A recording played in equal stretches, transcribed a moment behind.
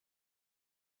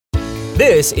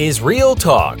This is Real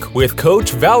Talk with Coach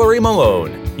Valerie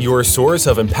Malone, your source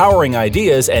of empowering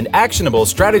ideas and actionable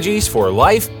strategies for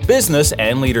life, business,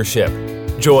 and leadership.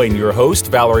 Join your host,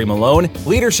 Valerie Malone,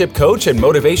 leadership coach and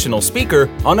motivational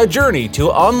speaker, on a journey to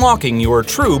unlocking your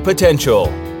true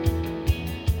potential.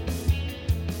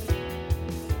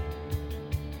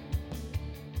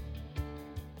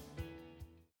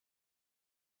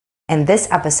 In this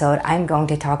episode, I'm going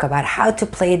to talk about how to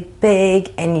play it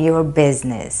big in your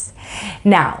business.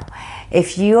 Now,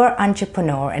 if you're an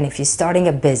entrepreneur and if you're starting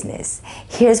a business,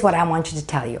 here's what I want you to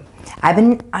tell you. I've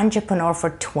been an entrepreneur for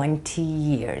 20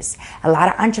 years. A lot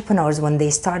of entrepreneurs, when they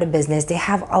start a business, they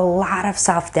have a lot of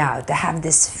self-doubt. They have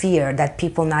this fear that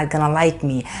people not gonna like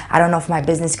me. I don't know if my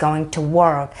business is going to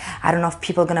work. I don't know if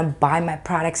people are gonna buy my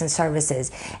products and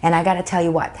services. And I gotta tell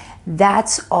you what,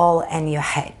 that's all in your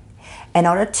head. In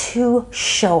order to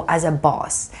show as a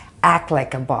boss, act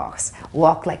like a boss,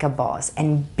 walk like a boss,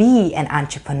 and be an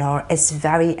entrepreneur, it's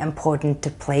very important to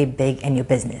play big in your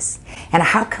business. And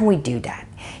how can we do that?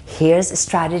 Here's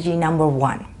strategy number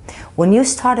one. When you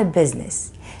start a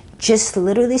business, just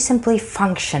literally simply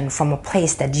function from a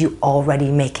place that you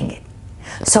already making it.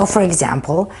 So for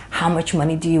example, how much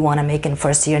money do you want to make in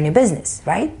first year in your business,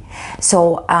 right?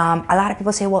 So a lot of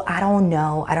people say, well, I don't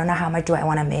know how much do I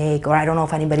want to make, or I don't know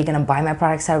if anybody going to buy my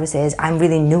product services. I'm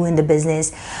really new in the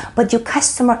business. But your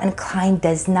customer and client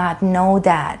does not know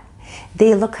that.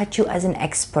 They look at you as an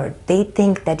expert. They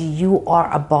think that you are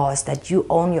a boss, that you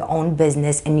own your own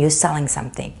business and you're selling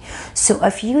something. So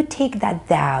if you take that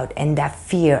doubt and that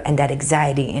fear and that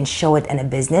anxiety and show it in a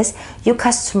business, your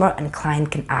customer and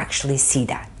client can actually see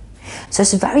that. So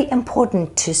it's very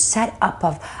important to set up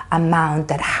an amount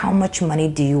that how much money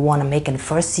do you want to make in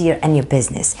first year in your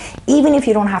business. Even if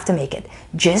you don't have to make it,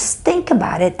 just think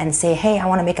about it and say, hey, I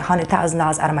want to make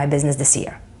 $100,000 out of my business this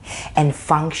year, and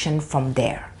function from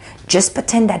there. Just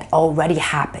pretend that already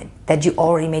happened, that you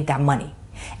already made that money.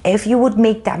 If you would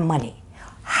make that money,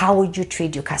 how would you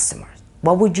treat your customers?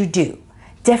 What would you do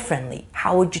differently?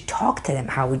 How would you talk to them?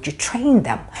 How would you train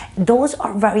them? Those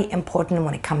are very important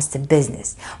when it comes to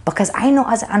business, because I know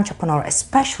as an entrepreneur,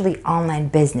 especially online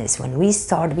business, when we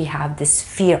start, we have this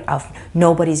fear of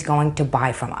nobody's going to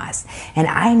buy from us. And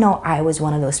I know I was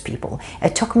one of those people.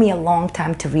 It took me a long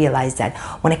time to realize that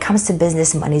when it comes to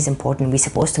business, money is important. We're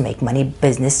supposed to make money.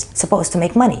 Business is supposed to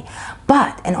make money.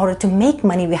 But in order to make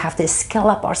money, we have to skill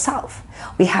up ourselves.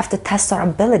 We have to test our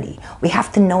ability. We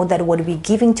have to know that what we're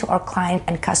giving to our client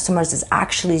and customers is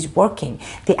actually working.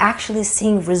 They're actually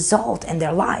seeing result in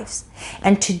their lives.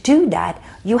 And to do that,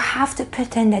 you have to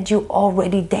pretend that you're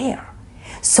already there.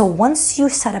 So once you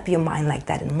set up your mind like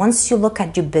that, and once you look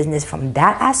at your business from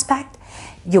that aspect,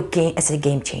 it's a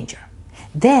game changer.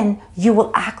 Then you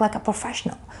will act like a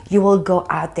professional. You will go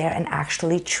out there and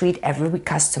actually treat every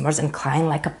customers and client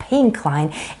like a paying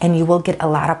client, and you will get a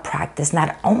lot of practice.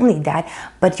 Not only that,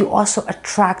 but you also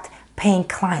attract paying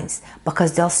clients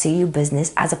because they'll see your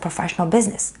business as a professional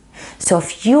business. So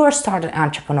if you're a started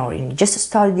entrepreneur and you just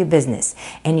started your business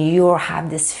and you have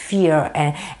this fear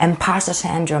and imposter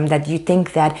syndrome that you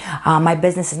think that my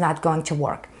business is not going to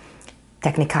work,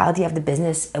 technicality of the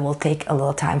business, it will take a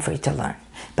little time for you to learn.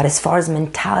 But as far as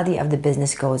mentality of the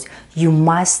business goes, you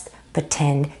must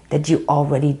pretend that you're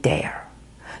already there.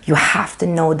 You have to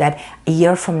know that a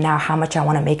year from now, how much I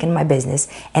want to make in my business,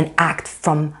 and act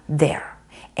from there.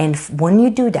 And when you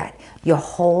do that, your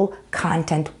whole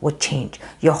content will change.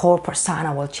 Your whole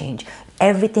persona will change.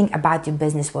 Everything about your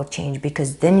business will change,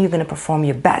 because then you're going to perform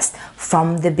your best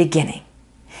from the beginning.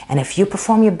 And if you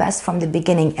perform your best from the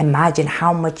beginning, imagine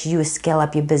how much you scale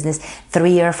up your business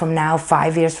 3 years from now,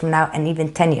 5 years from now, and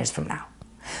even 10 years from now.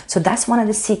 So that's one of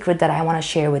the secrets that I want to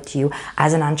share with you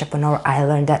as an entrepreneur. I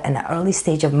learned that in the early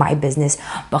stage of my business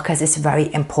because it's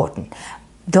very important.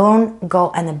 Don't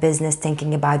go in a business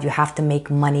thinking about you have to make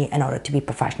money in order to be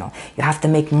professional. You have to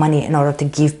make money in order to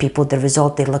give people the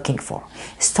result they're looking for.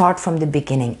 Start from the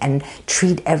beginning and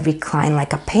treat every client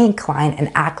like a paying client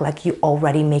and act like you're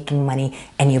already making money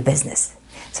in your business.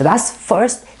 So that's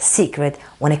first secret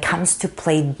when it comes to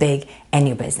play big in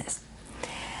your business.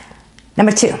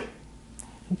 Number two,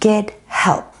 get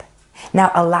help.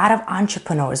 Now, a lot of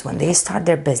entrepreneurs, when they start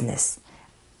their business,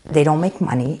 they don't make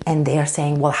money, and they are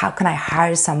saying, well, how can I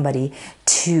hire somebody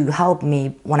to help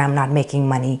me when I'm not making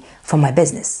money from my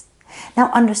business?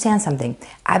 Now, understand something.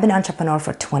 I've been an entrepreneur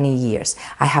for 20 years.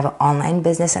 I have an online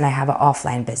business and I have an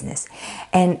offline business.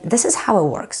 And this is how it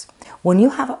works. When you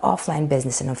have an offline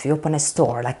business, and if you open a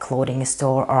store, like clothing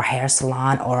store or hair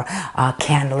salon or a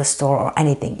candle store or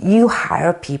anything, you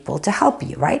hire people to help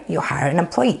you, right? You hire an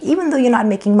employee, even though you're not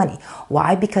making money.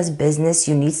 Why? Because business,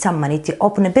 you need some money to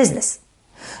open a business.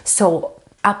 So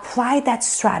apply that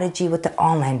strategy with the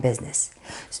online business.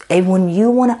 And when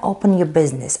you want to open your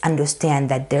business, understand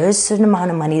that there is a certain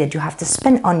amount of money that you have to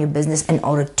spend on your business in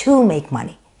order to make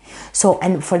money. So,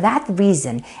 and for that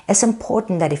reason, it's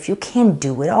important that if you can't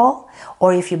do it all,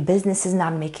 or if your business is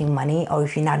not making money, or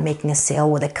if you're not making a sale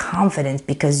with a confidence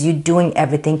because you're doing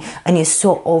everything and you're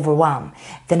so overwhelmed,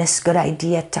 then it's a good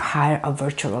idea to hire a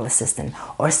virtual assistant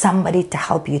or somebody to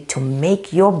help you to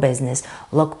make your business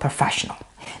look professional.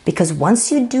 Because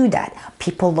once you do that,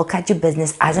 people look at your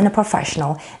business as a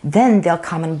professional, then they'll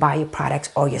come and buy your products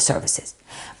or your services.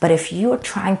 But if you're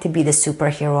trying to be the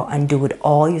superhero and do it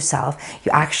all yourself,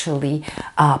 you're actually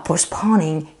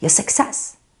postponing your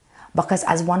success. Because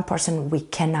as one person, we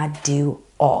cannot do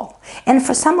all. And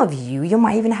for some of you, you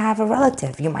might even have a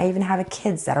relative. You might even have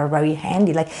kids that are very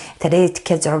handy. Like today's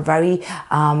kids are very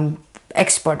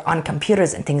expert on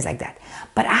computers and things like that.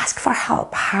 But ask for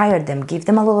help, hire them, give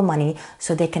them a little money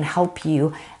so they can help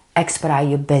you expedite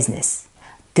your business,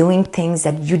 doing things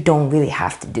that you don't really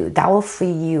have to do. That will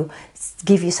free you,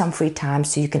 give you some free time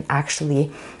so you can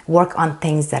actually work on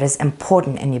things that is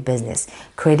important in your business,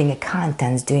 creating your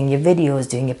contents, doing your videos,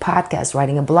 doing your podcast,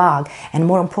 writing a blog, and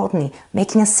more importantly,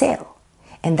 making a sale.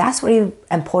 And that's really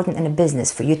important in a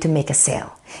business, for you to make a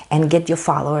sale and get your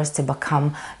followers to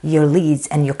become your leads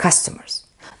and your customers.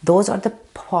 Those are the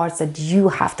parts that you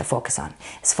have to focus on.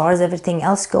 As far as everything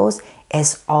else goes,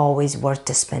 it's always worth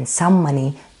to spend some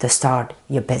money to start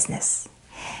your business.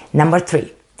 Number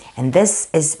 3, and this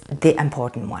is the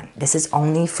important one. This is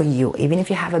only for you. Even if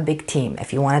you have a big team,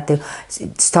 if you wanted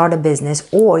to start a business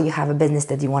or you have a business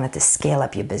that you wanted to scale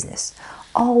up your business,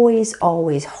 always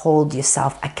hold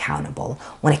yourself accountable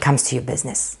when it comes to your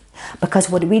business. Because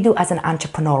what we do as an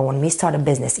entrepreneur, when we start a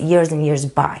business, years and years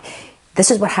by, this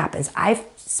is what happens. I've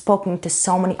spoken to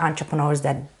so many entrepreneurs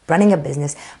that running a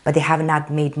business, but they have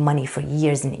not made money for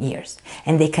years and years.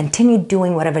 And they continue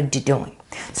doing whatever they're doing.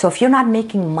 So if you're not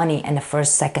making money in the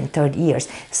first, second, third years,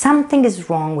 something is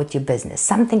wrong with your business.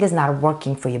 Something is not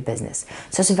working for your business.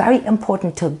 So it's very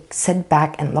important to sit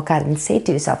back and look at it and say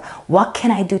to yourself, what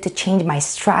can I do to change my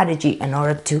strategy in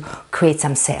order to create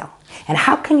some sale? And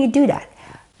how can you do that?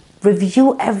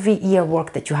 Review every year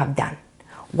work that you have done.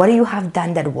 What do you have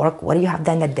done that worked? What do you have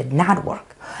done that did not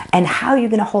work? And how are you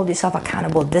going to hold yourself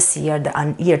accountable this year,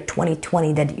 the year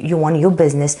 2020, that you want your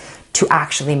business to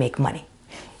actually make money?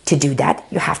 To do that,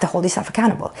 you have to hold yourself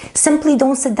accountable. Simply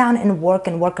don't sit down and work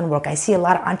and work and work. I see a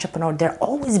lot of entrepreneurs, they're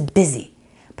always busy,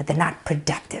 but they're not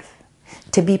productive.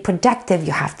 To be productive,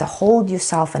 you have to hold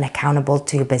yourself accountable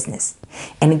to your business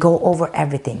and go over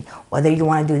everything. Whether you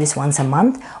want to do this once a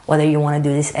month, whether you want to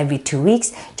do this every 2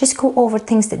 weeks, just go over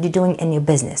things that you're doing in your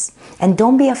business. And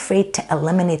don't be afraid to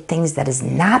eliminate things that is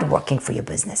not working for your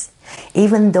business.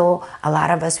 Even though a lot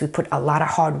of us, we put a lot of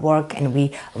hard work and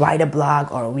we write a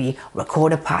blog or we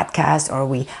record a podcast or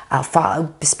we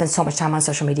spend so much time on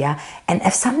social media. And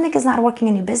if something is not working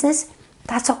in your business,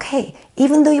 that's okay.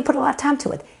 Even though you put a lot of time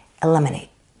to it, eliminate.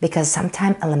 Because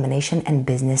sometimes elimination in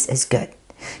business is good.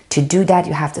 To do that,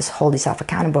 you have to hold yourself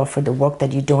accountable for the work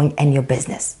that you're doing in your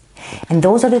business. And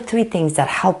those are the 3 things that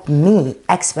helped me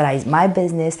expedite my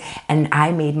business, and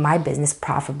I made my business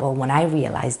profitable when I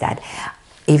realized that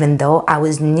even though I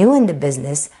was new in the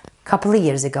business a couple of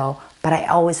years ago, but I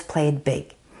always played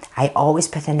big. I always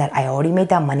pretend that I already made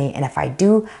that money, and if I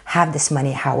do have this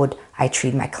money, how would I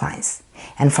treat my clients?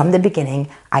 And from the beginning,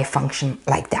 I functioned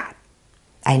like that.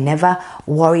 I never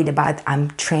worried about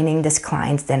I'm training these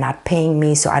clients, they're not paying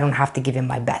me, so I don't have to give them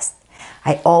my best.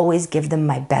 I always give them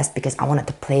my best because I wanted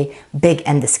to play big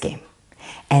in this game.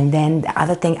 And then the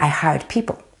other thing, I hired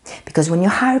people. Because when you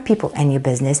hire people in your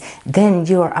business, then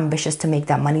you're ambitious to make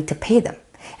that money to pay them.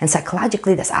 And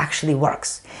psychologically, this actually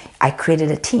works. I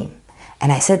created a team.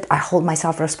 And I said, I hold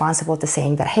myself responsible to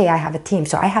saying that, hey, I have a team,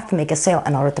 so I have to make a sale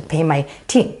in order to pay my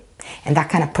team. And that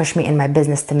kind of pushed me in my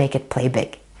business to make it play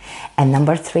big. And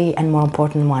number 3, and more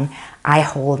important one, I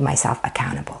hold myself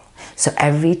accountable. So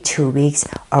every 2 weeks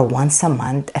or once a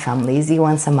month, if I'm lazy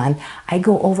once a month, I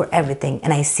go over everything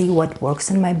and I see what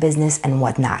works in my business and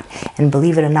what not. And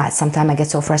believe it or not, sometimes I get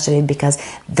so frustrated because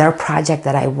their project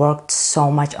that I worked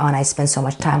so much on, I spent so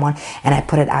much time on, and I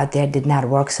put it out there, did not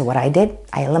work. So what I did,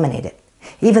 I eliminated.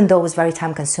 Even though it was very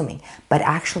time consuming, but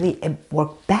actually it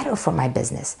worked better for my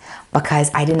business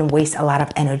because I didn't waste a lot of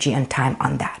energy and time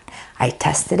on that. I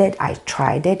tested it, I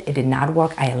tried it, it did not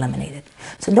work, I eliminated.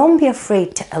 So don't be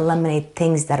afraid to eliminate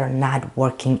things that are not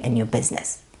working in your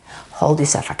business. Hold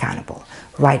yourself accountable.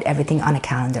 Write everything on a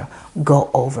calendar. Go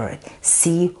over it.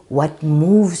 See what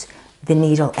moves the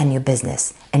needle in your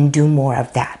business and do more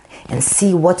of that. And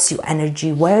see what's your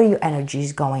energy, where your energy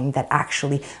is going that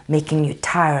actually making you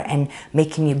tired and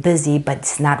making you busy, but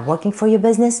it's not working for your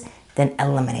business, then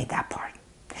eliminate that part.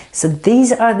 So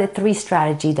these are the 3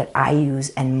 strategies that I use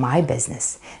in my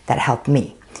business that help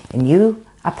me. And you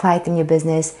apply it in your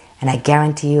business, and I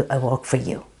guarantee you it will work for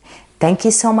you. Thank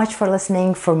you so much for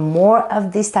listening. For more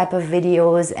of these type of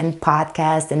videos and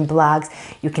podcasts and blogs,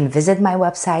 you can visit my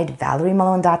website,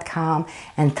 ValerieMalone.com.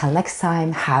 Until next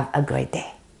time, have a great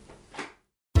day.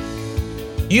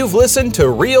 You've listened to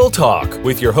Real Talk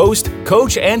with your host,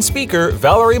 coach and speaker,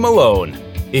 Valerie Malone.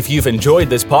 If you've enjoyed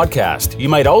this podcast, you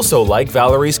might also like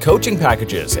Valerie's coaching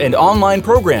packages and online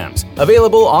programs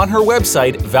available on her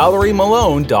website,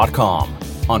 ValerieMalone.com.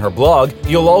 On her blog,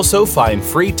 you'll also find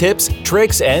free tips,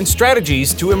 tricks, and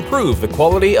strategies to improve the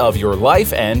quality of your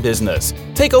life and business.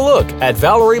 Take a look at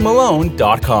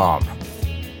ValerieMalone.com.